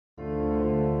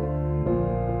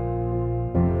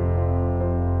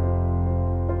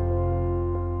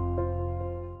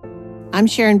I'm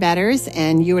Sharon Betters,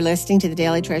 and you are listening to the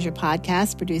Daily Treasure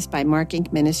podcast produced by Mark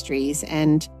Inc. Ministries,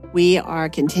 and we are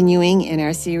continuing in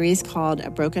our series called A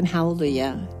Broken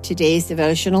Hallelujah. Today's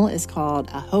devotional is called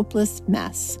A Hopeless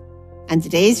Mess, and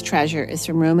today's treasure is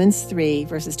from Romans 3,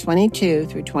 verses 22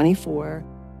 through 24,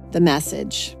 the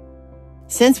Message.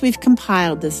 Since we've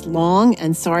compiled this long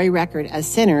and sorry record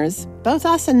as sinners, both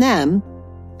us and them,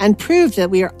 and proved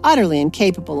that we are utterly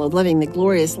incapable of living the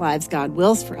glorious lives God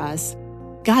wills for us,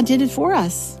 God did it for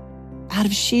us. Out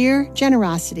of sheer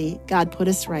generosity, God put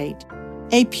us right.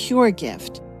 A pure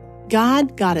gift.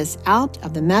 God got us out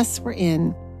of the mess we're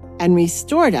in and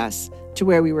restored us to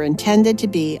where we were intended to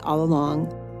be all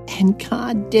along. And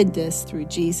God did this through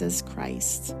Jesus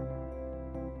Christ.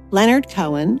 Leonard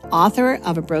Cohen, author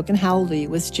of A Broken Hallelujah,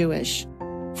 was Jewish.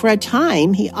 For a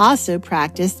time, he also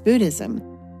practiced Buddhism.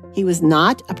 He was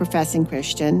not a professing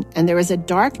Christian, and there was a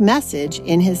dark message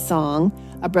in his song,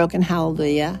 A Broken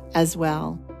Hallelujah, as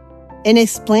well. In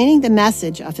explaining the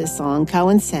message of his song,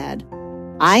 Cohen said,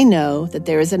 "I know that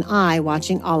there is an eye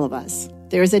watching all of us.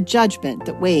 There is a judgment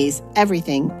that weighs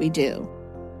everything we do."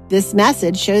 This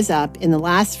message shows up in the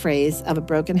last phrase of A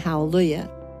Broken Hallelujah.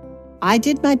 I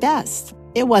did my best.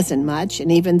 It wasn't much,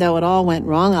 and even though it all went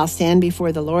wrong, I'll stand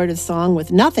before the Lord of song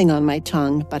with nothing on my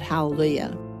tongue but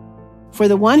hallelujah. For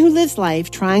the one who lives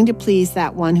life trying to please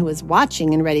that one who is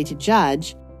watching and ready to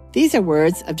judge, these are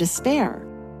words of despair.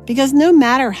 Because no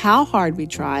matter how hard we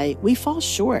try, we fall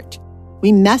short.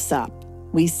 We mess up.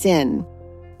 We sin.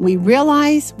 We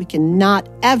realize we cannot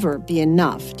ever be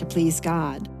enough to please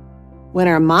God. When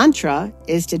our mantra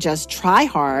is to just try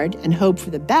hard and hope for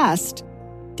the best,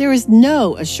 there is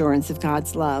no assurance of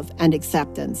God's love and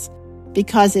acceptance,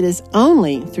 because it is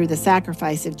only through the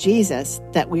sacrifice of Jesus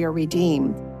that we are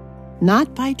redeemed,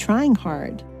 not by trying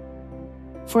hard.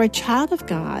 For a child of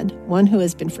God, one who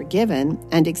has been forgiven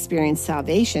and experienced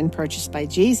salvation purchased by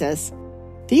Jesus,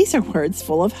 these are words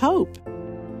full of hope.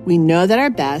 We know that our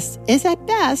best is at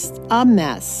best a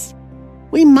mess.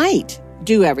 We might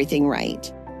do everything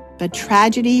right, but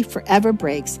tragedy forever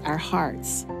breaks our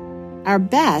hearts. Our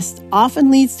best often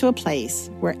leads to a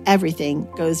place where everything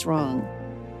goes wrong.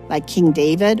 Like King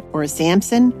David or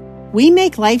Samson, we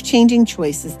make life-changing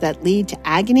choices that lead to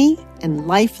agony and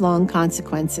lifelong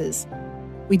consequences.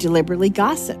 We deliberately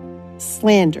gossip,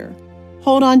 slander,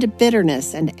 hold on to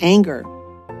bitterness and anger.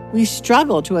 We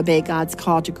struggle to obey God's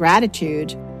call to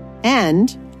gratitude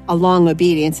and a long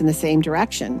obedience in the same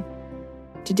direction.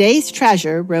 Today's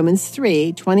treasure, Romans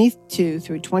 3, 22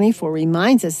 through 24,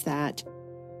 reminds us that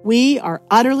we are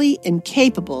utterly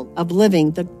incapable of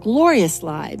living the glorious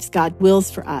lives God wills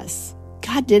for us.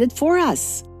 God did it for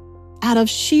us. Out of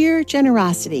sheer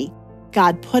generosity,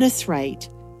 God put us right,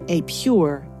 a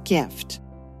pure gift.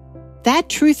 That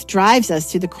truth drives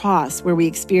us to the cross, where we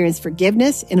experience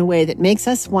forgiveness in a way that makes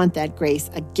us want that grace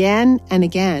again and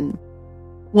again.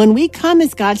 When we come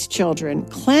as God's children,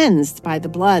 cleansed by the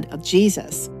blood of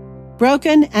Jesus,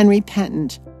 broken and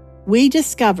repentant, we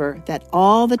discover that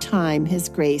all the time His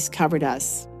grace covered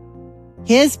us.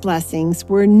 His blessings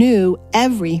were new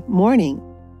every morning.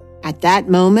 At that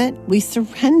moment, we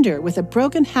surrender with a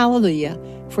broken hallelujah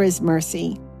for His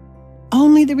mercy.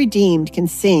 Only the redeemed can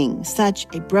sing such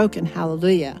a broken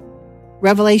hallelujah.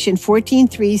 Revelation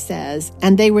 14:3 says,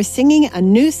 "And they were singing a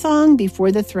new song before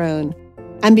the throne,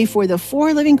 and before the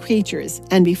 4 living creatures,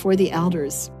 and before the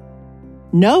elders."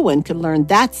 No one could learn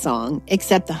that song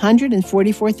except the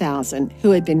 144,000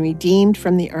 who had been redeemed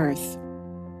from the earth.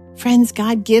 Friends,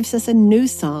 God gives us a new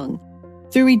song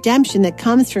through redemption that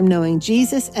comes from knowing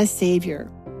Jesus as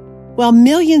Savior. While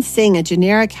millions sing a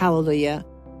generic hallelujah,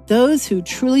 those who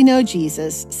truly know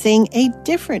Jesus sing a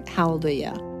different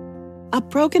hallelujah. A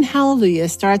broken hallelujah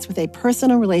starts with a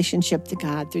personal relationship to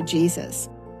God through Jesus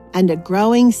and a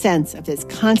growing sense of His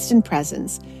constant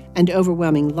presence and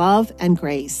overwhelming love and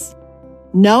grace.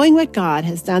 Knowing what God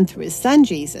has done through His Son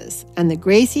Jesus and the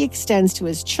grace He extends to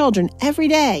His children every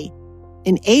day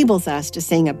enables us to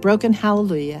sing a broken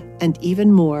hallelujah, and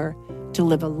even more, to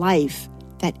live a life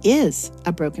that is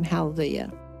a broken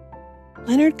hallelujah.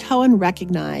 Leonard Cohen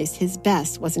recognized his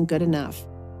best wasn't good enough.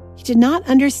 He did not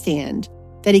understand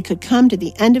that he could come to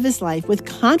the end of his life with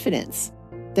confidence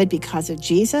that because of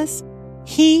Jesus,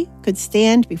 he could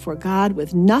stand before God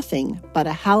with nothing but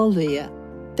a hallelujah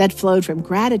that flowed from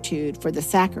gratitude for the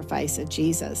sacrifice of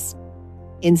Jesus.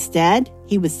 Instead,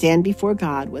 he would stand before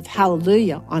God with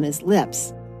hallelujah on his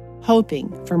lips,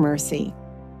 hoping for mercy.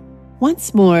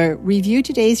 Once more, review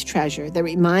today's treasure that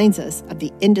reminds us of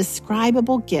the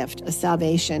indescribable gift of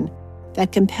salvation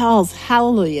that compels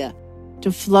hallelujah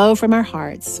to flow from our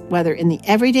hearts, whether in the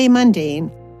everyday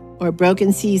mundane or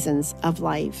broken seasons of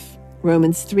life.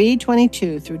 Romans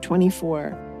 3:22 through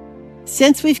 24.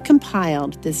 Since we've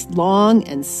compiled this long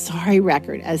and sorry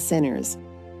record as sinners,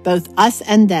 both us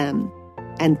and them,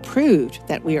 and proved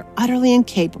that we are utterly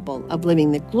incapable of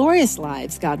living the glorious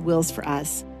lives God wills for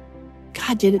us,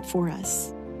 God did it for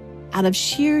us. Out of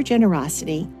sheer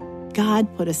generosity,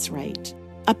 God put us right,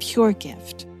 a pure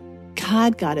gift.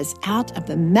 God got us out of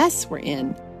the mess we're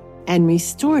in and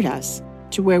restored us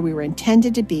to where we were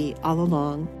intended to be all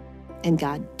along. And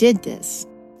God did this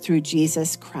through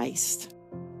Jesus Christ.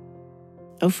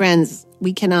 Oh, friends,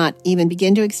 we cannot even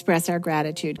begin to express our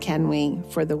gratitude, can we,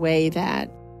 for the way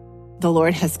that the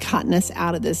Lord has gotten us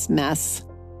out of this mess.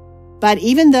 But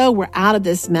even though we're out of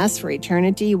this mess for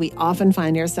eternity, we often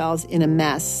find ourselves in a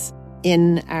mess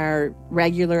in our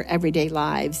regular everyday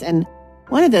lives. And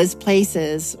one of those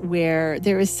places where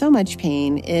there is so much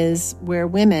pain is where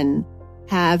women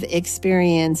have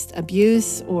experienced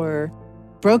abuse or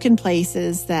broken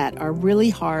places that are really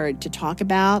hard to talk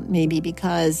about, maybe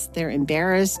because they're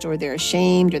embarrassed or they're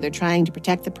ashamed or they're trying to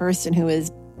protect the person who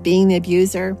is being the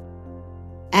abuser.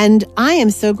 And I am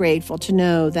so grateful to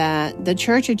know that the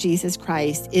Church of Jesus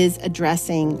Christ is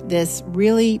addressing this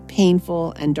really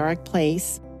painful and dark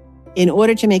place in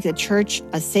order to make the church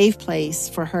a safe place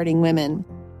for hurting women.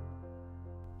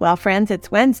 Well, friends,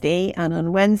 it's Wednesday, and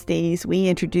on Wednesdays, we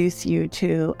introduce you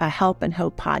to a Help and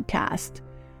Hope podcast.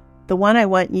 The one I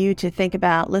want you to think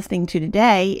about listening to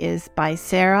today is by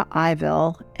Sarah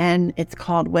Ivel, and it's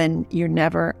called When You're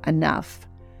Never Enough.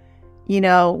 You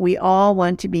know, we all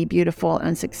want to be beautiful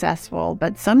and successful,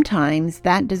 but sometimes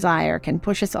that desire can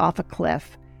push us off a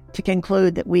cliff to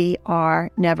conclude that we are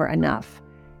never enough.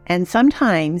 And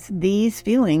sometimes these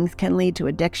feelings can lead to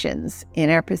addictions in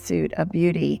our pursuit of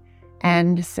beauty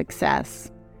and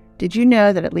success. Did you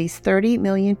know that at least 30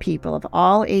 million people of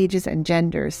all ages and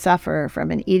genders suffer from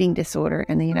an eating disorder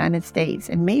in the United States?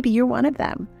 And maybe you're one of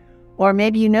them. Or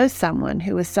maybe you know someone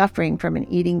who is suffering from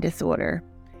an eating disorder.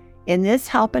 In this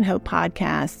Help and Hope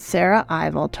podcast, Sarah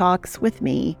Ivel talks with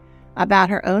me about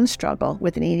her own struggle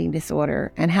with an eating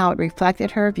disorder and how it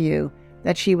reflected her view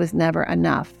that she was never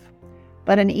enough.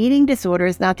 But an eating disorder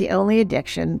is not the only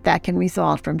addiction that can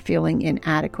result from feeling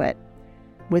inadequate.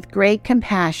 With great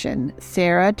compassion,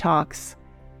 Sarah talks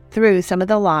through some of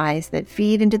the lies that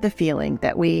feed into the feeling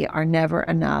that we are never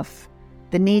enough,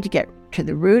 the need to get to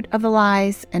the root of the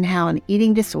lies, and how an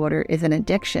eating disorder is an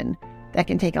addiction that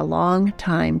can take a long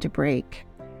time to break.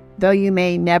 Though you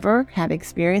may never have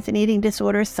experienced an eating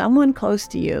disorder, someone close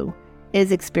to you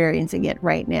is experiencing it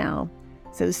right now.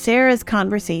 So Sarah's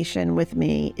conversation with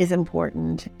me is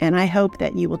important, and I hope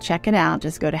that you will check it out.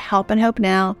 Just go to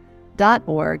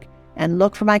helpandhopenow.org and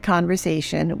look for my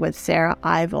conversation with Sarah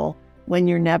Ivel, When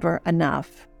You're Never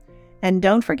Enough. And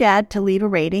don't forget to leave a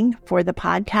rating for the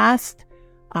podcast.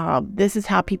 This is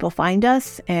how people find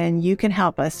us, and you can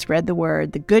help us spread the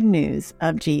word, the good news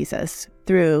of Jesus,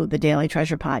 through the Daily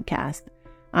Treasure podcast.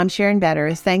 I'm Sharon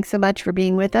Betters. Thanks so much for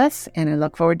being with us, and I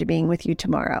look forward to being with you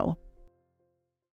tomorrow.